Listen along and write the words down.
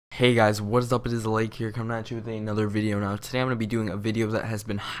Hey guys, what is up? It is Lake here coming at you with another video. Now today I'm going to be doing a video that has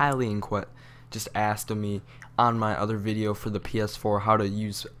been highly just asked of me on my other video for the PS4, how to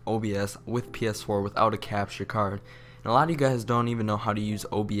use OBS with PS4 without a capture card. And a lot of you guys don't even know how to use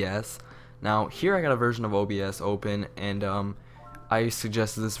OBS. Now here I got a version of OBS open, and I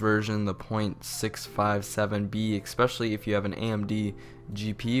suggested this version, the .657B, especially if you have an AMD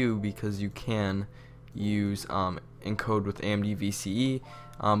GPU, because you can use encode with AMD VCE.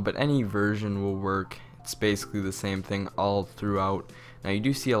 But any version will work. It's basically the same thing all throughout. Now you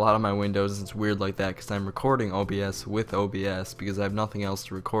do see a lot of my windows. It's weird like that because I'm recording OBS with OBS because I have nothing else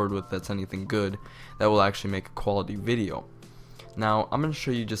to record with that's anything good that will actually make a quality video. Now I'm going to show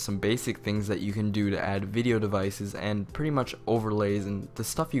you just some basic things that you can do to add video devices and pretty much overlays and the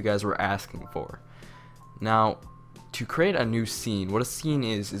stuff you guys were asking for. Now to create a new scene, what a scene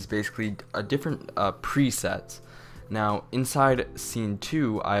is basically a different presets. Now inside scene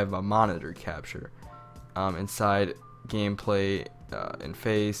 2 I have a monitor capture. Inside gameplay and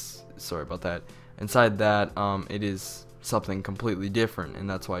face, sorry about that, inside that it is something completely different, and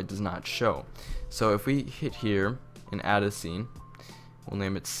that's why it does not show. So if we hit here and add a scene, we'll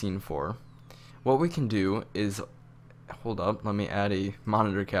name it scene 4. What we can do is, hold up, let me add a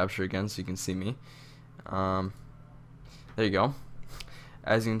monitor capture again so you can see me. There you go.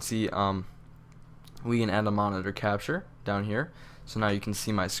 As you can see, we can add a monitor capture down here, so now you can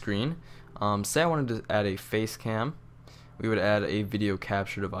see my screen. Say I wanted to add a face cam, we would add a video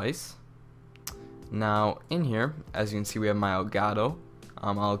capture device. Now in here, as you can see, we have my Elgato.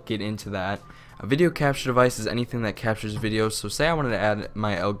 I'll get into that. A video capture device is anything that captures video. So say I wanted to add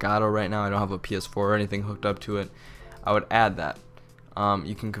my Elgato right now, I don't have a PS4 or anything hooked up to it, I would add that.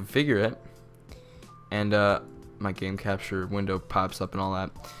 You can configure it, and my game capture window pops up and all that.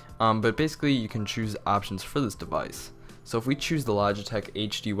 But basically you can choose options for this device. So if we choose the Logitech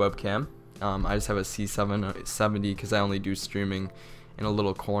HD webcam, I just have a C770 because I only do streaming in a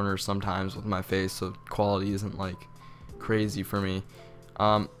little corner sometimes with my face, so quality isn't like crazy for me.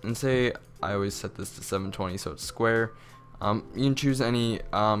 And say I always set this to 720 so it's square. You can choose any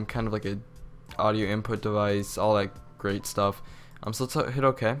kind of like a audio input device, all that great stuff. So let's hit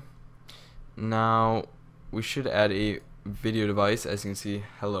OK. Now we should add a video device. As you can see,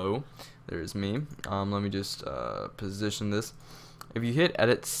 hello, there's me. Let me just position this. If you hit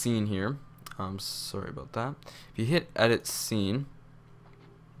edit scene here, sorry about that, if you hit edit scene,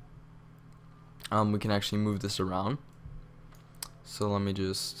 we can actually move this around. So let me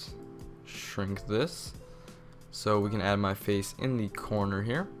just shrink this so we can add my face in the corner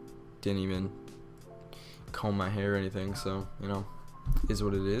here. Didn't even comb my hair or anything, so you know, is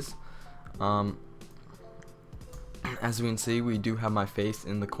what it is. As we can see, we do have my face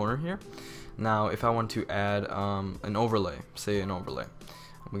in the corner here. Now if I want to add an overlay, say an overlay,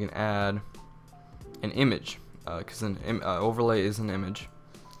 we can add an image, because an overlay is an image,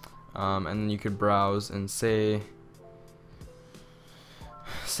 and then you could browse and say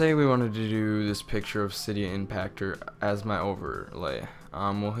we wanted to do this picture of City Impactor as my overlay.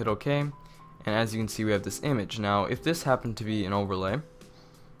 We'll hit OK, and as you can see we have this image. Now if this happened to be an overlay,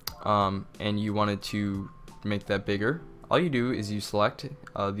 and you wanted to make that bigger, all you do is you select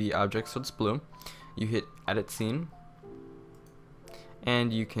the object so it's blue, you hit edit scene,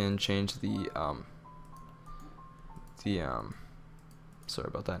 and you can change the sorry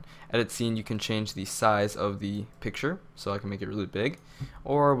about that, edit scene, you can change the size of the picture, so I can make it really big,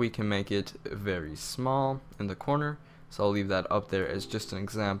 or we can make it very small in the corner, so I'll leave that up there as just an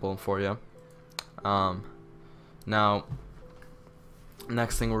example for you. Now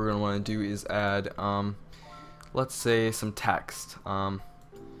next thing we're going to want to do is add let's say some text.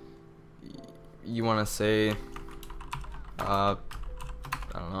 You want to say I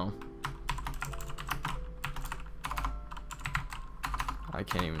don't know, I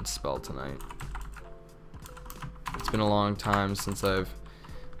can't even spell tonight. It's been a long time since I've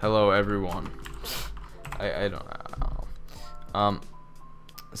hello everyone. I don't know.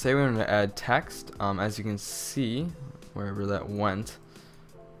 Say we want to add text. As you can see, wherever that went,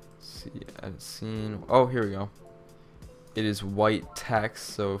 see, edit scene, oh here we go, it is white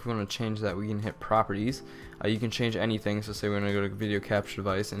text. So if we want to change that, we can hit properties. You can change anything, so say we want to go to video capture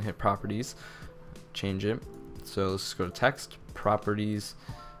device and hit properties, change it. So let's just go to text, properties,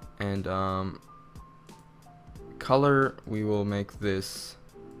 and color, we will make this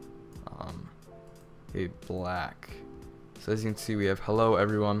a black. So as you can see, we have hello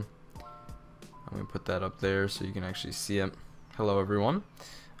everyone. I'm going to put that up there so you can actually see it. Hello everyone.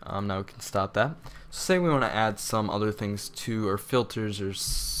 Now we can stop that. So say we want to add some other things too, or filters or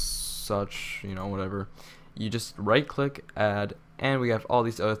such, you know, whatever. You just right click, add, and we have all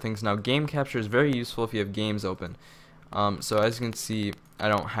these other things. Now game capture is very useful if you have games open. So as you can see, I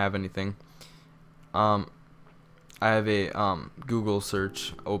don't have anything. I have a Google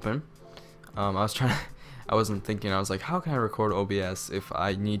search open. I wasn't thinking, I was like, how can I record OBS if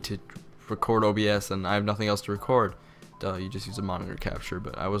I need to record OBS and I have nothing else to record? Duh, you just use a monitor capture,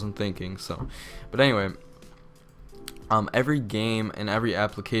 but I wasn't thinking, so. But anyway, every game and every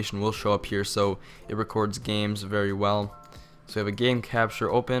application will show up here, so it records games very well. So we have a game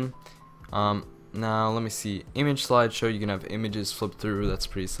capture open. Now let me see, image slideshow, you can have images flip through, that's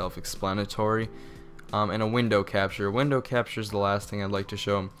pretty self-explanatory. And a window capture. Window capture is the last thing I'd like to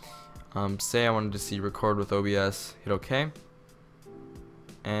show. Say I wanted to see record with OBS, hit OK.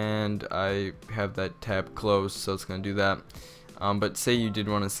 And I have that tab closed, so it's going to do that. But say you did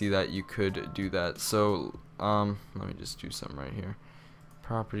want to see that, you could do that. So let me just do something right here.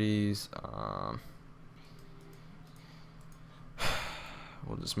 Properties.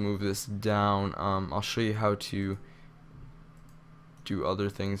 We'll just move this down. I'll show you how to do other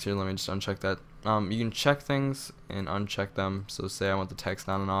things here. Let me just uncheck that. You can check things and uncheck them. So say I want the text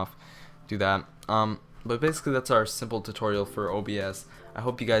on and off, do that. But basically that's our simple tutorial for OBS. I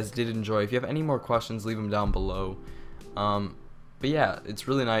hope you guys did enjoy. If you have any more questions, leave them down below. But yeah, it's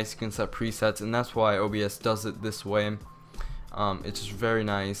really nice. You can set presets, and that's why OBS does it this way. It's just very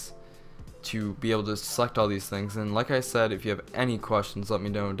nice to be able to select all these things. And like I said, if you have any questions, let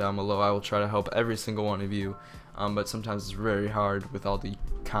me know down below. I will try to help every single one of you. But sometimes it's very hard with all the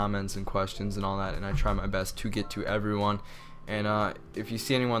comments and questions and all that, and I try my best to get to everyone. And if you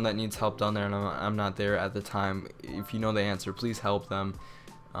see anyone that needs help down there and I'm not there at the time, if you know the answer, please help them.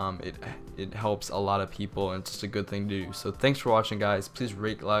 It helps a lot of people, and it's just a good thing to do. So thanks for watching, guys. Please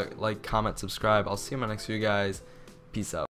rate, like, comment, subscribe. I'll see you in my next video, guys. Peace out.